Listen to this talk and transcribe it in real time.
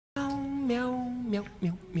meow, meow,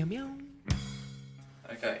 meow, meow, meow.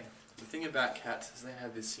 Okay, the thing about cats is they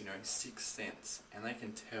have this, sixth sense, and they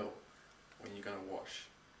can tell when you're going to wash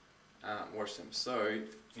them. So,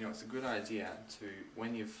 it's a good idea to,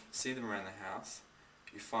 when you see them around the house,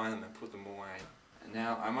 you find them and put them away. And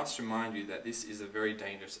now, I must remind you that this is a very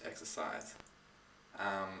dangerous exercise.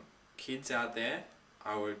 Kids out there,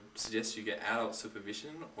 I would suggest you get adult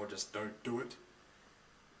supervision or just don't do it.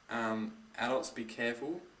 Adults, be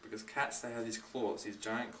careful, because cats, they have these claws, these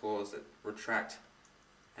giant claws that retract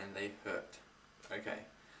and they hurt. Okay,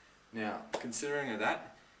 now considering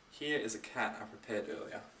that, here is a cat I prepared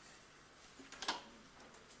earlier.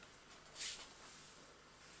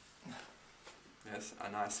 Yes, a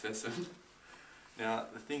nice specimen. Now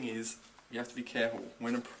the thing is, you have to be careful,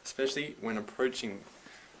 especially when approaching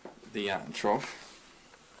the trough,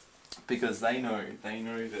 because they know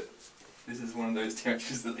that this is one of those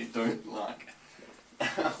territories that they don't like.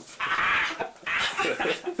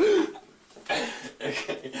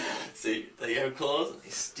 Okay, see, they have claws and they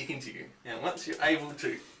stick into you. Now once you're able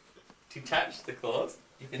to detach the claws,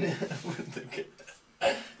 you can put the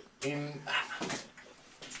cat in.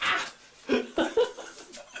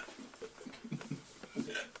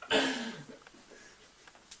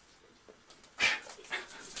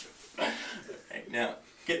 Okay, now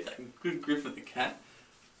get that good grip of the cat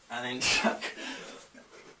and then chuck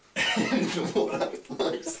into the water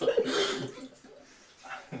like so.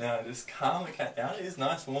 Now just calm the cat down. It is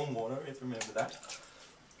nice warm water, you have to remember that.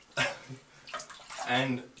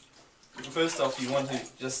 And first off, you want to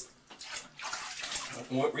just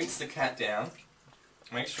rinse the cat down.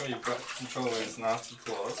 Make sure you've got control of its nasty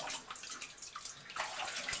claws.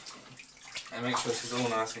 And make sure she's all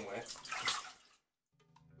nice and wet.